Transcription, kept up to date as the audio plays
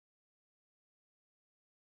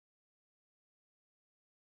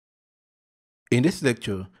In this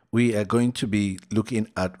lecture, we are going to be looking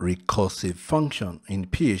at recursive function in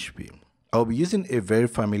PHP. I'll be using a very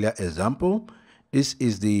familiar example. This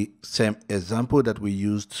is the same example that we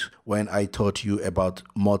used when I taught you about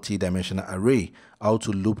multi-dimensional array, how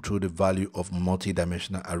to loop through the value of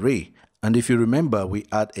multi-dimensional array. And if you remember, we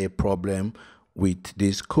had a problem with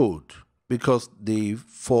this code because the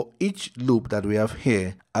for each loop that we have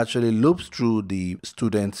here actually loops through the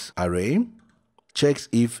student's array, checks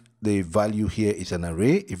if the value here is an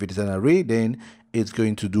array. If it is an array, then it's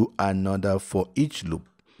going to do another for each loop.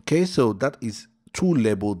 Okay, so that is two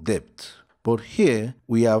level depth. But here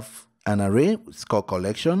we have an array, it's called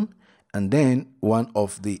collection, and then one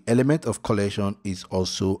of the element of collection is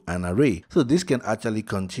also an array. So this can actually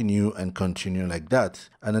continue and continue like that.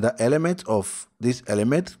 Another element of this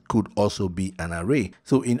element could also be an array.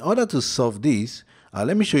 So in order to solve this,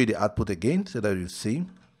 let me show you the output again so that you see.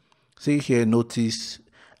 See here, notice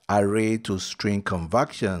array to string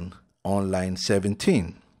conversion on line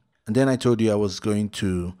 17. And then I told you I was going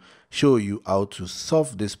to show you how to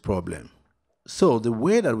solve this problem. So the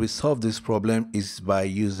way that we solve this problem is by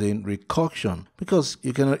using recursion, because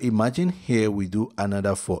you cannot imagine here we do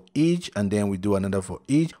another for each and then we do another for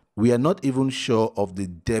each. We are not even sure of the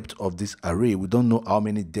depth of this array. We don't know how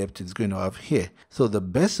many depth it's going to have here. So the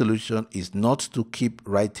best solution is not to keep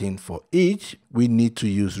writing for each. We need to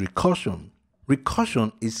use recursion.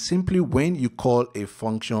 Recursion is simply when you call a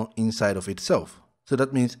function inside of itself. So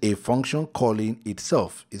that means a function calling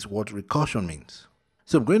itself is what recursion means.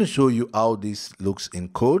 So I'm going to show you how this looks in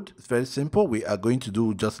code. It's very simple. We are going to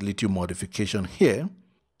do just a little modification here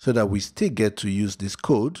so that we still get to use this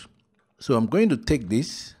code. So I'm going to take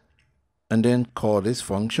this and then call this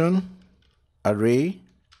function array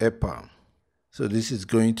EPA. So this is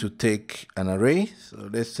going to take an array. So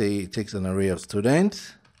let's say it takes an array of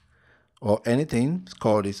students or anything. Let's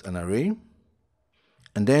call this an array.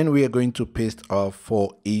 And then we are going to paste our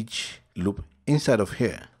for each loop inside of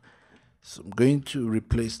here. So I'm going to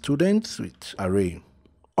replace students with array.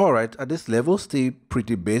 All right, at this level, still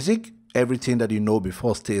pretty basic. Everything that you know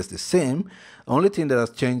before stays the same. The only thing that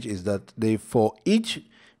has changed is that the for each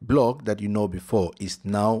block that you know before is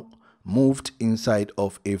now moved inside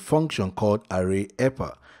of a function called array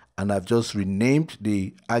EPA. And I've just renamed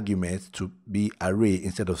the argument to be array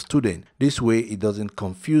instead of student. This way it doesn't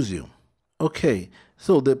confuse you. Okay,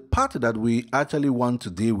 so the part that we actually want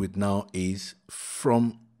to deal with now is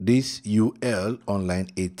from this UL on line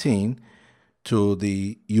 18 to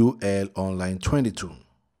the UL on line 22.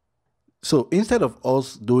 So instead of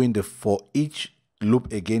us doing the for each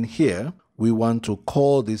loop again here, we want to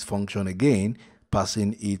call this function again,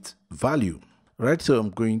 passing its value. Right, so I'm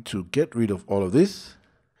going to get rid of all of this,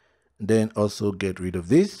 then also get rid of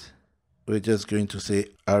this. We're just going to say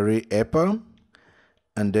array EPA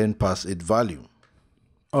and then pass it value.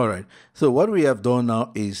 All right, so what we have done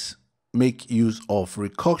now is make use of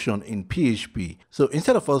recursion in PHP. So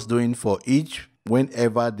instead of us doing for each,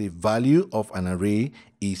 whenever the value of an array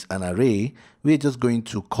is an array, we're just going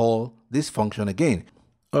to call this function again.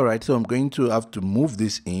 All right, so I'm going to have to move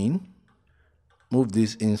this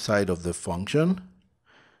inside of the function,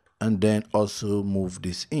 and then also move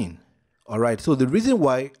this in. All right, so the reason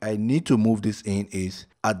why I need to move this in is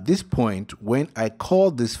at this point, when I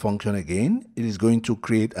call this function again, it is going to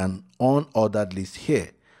create an unordered list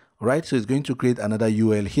here. Right, so it's going to create another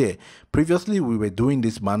UL here. Previously, we were doing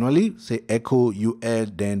this manually, say echo UL,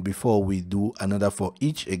 then before we do another for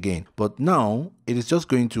each again. But now it is just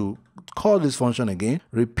going to call this function again,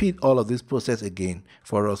 repeat all of this process again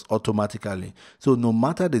for us automatically. So no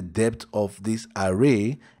matter the depth of this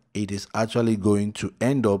array, it is actually going to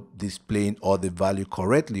end up displaying all the value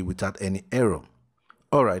correctly without any error.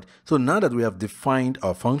 All right, so now that we have defined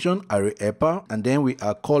our function array EPA, and then we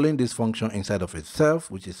are calling this function inside of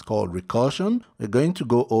itself, which is called recursion, we're going to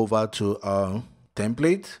go over to our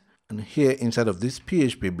template, and here inside of this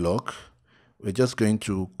PHP block, we're just going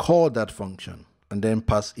to call that function and then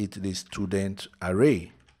pass it the student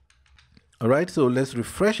array. All right, so let's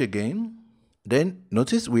refresh again. Then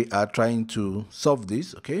notice we are trying to solve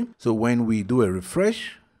this. Okay, so when we do a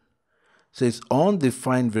refresh, it says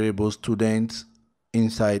undefined variable students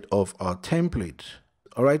inside of our template.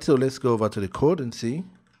 All right, so let's go over to the code and see.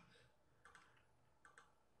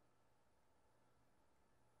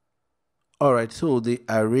 All right, so the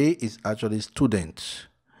array is actually student.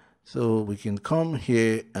 So we can come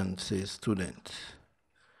here and say student.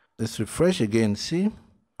 Let's refresh again, see.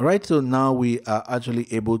 All right, so now we are actually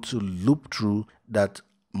able to loop through that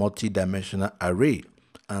multi-dimensional array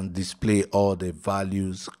and display all the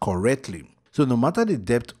values correctly. So no matter the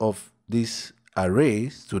depth of this array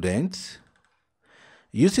students,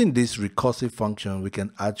 Using this recursive function, we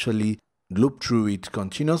can actually loop through it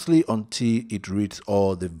continuously until it reads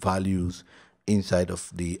all the values inside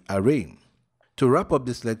of the array. To wrap up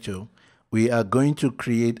this lecture, we are going to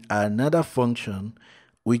create another function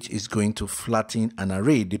which is going to flatten an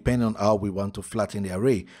array depending on how we want to flatten the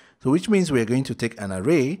array. So which means we're going to take an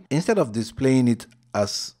array, instead of displaying it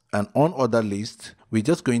as an unordered list, we're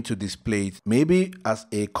just going to display it maybe as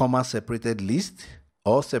a comma separated list,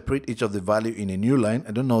 or separate each of the value in a new line.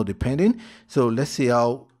 I don't know, depending. So let's see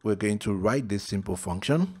how we're going to write this simple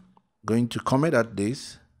function. Going to comment at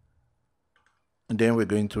this, and then we're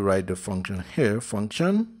going to write the function here,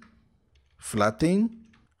 function flatten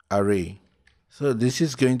array. So this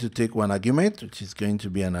is going to take one argument, which is going to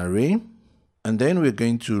be an array, and then we're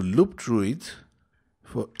going to loop through it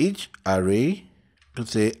for each array, to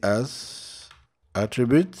say as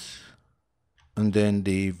attribute and then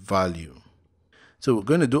the value. So we're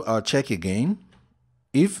going to do our check again.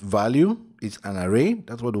 If value is an array,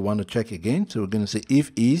 that's what we want to check again. So we're going to say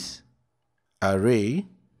if is array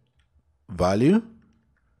value.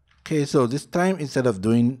 Okay, so this time instead of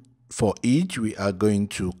doing for each, we are going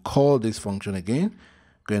to call this function again.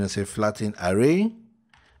 We're going to say flatten array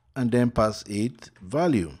and then pass it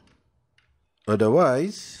value.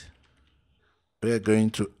 Otherwise, we are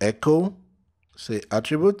going to echo, say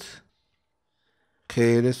attribute.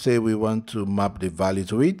 Okay, let's say we want to map the value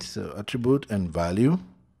to it. So attribute and value.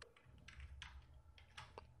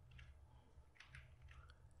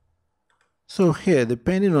 So here,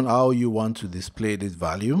 depending on how you want to display this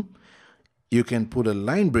value, you can put a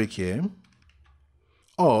line break here,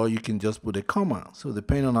 or you can just put a comma. So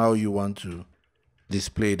depending on how you want to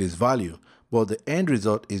display this value. But the end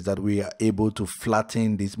result is that we are able to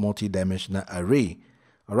flatten this multi-dimensional array,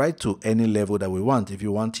 all right, to any level that we want. If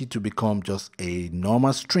you want it to become just a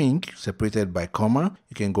normal string separated by comma,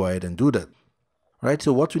 you can go ahead and do that. All right,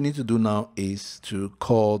 so what we need to do now is to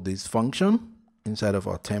call this function inside of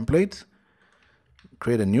our template.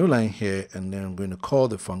 Create a new line here, and then I'm going to call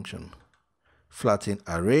the function flatten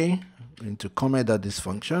array. I'm going to comment at this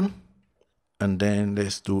function, and then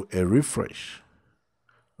let's do a refresh.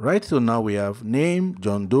 Right, so now we have name,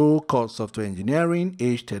 John Doe, course software engineering,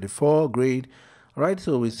 age 34, grade. All right,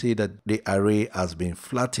 so we see that the array has been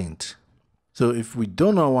flattened. So if we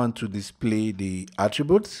do not want to display the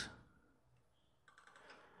attributes,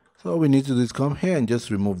 so all we need to do is come here and just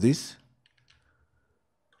remove this.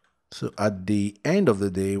 So at the end of the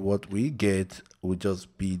day, what we get will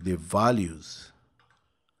just be the values.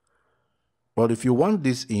 But if you want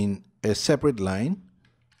this in a separate line,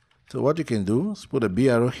 so what you can do is put a B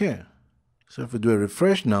arrow here. So if we do a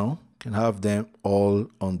refresh now, you can have them all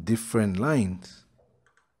on different lines.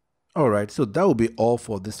 All right, so that will be all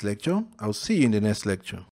for this lecture. I'll see you in the next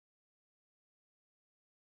lecture.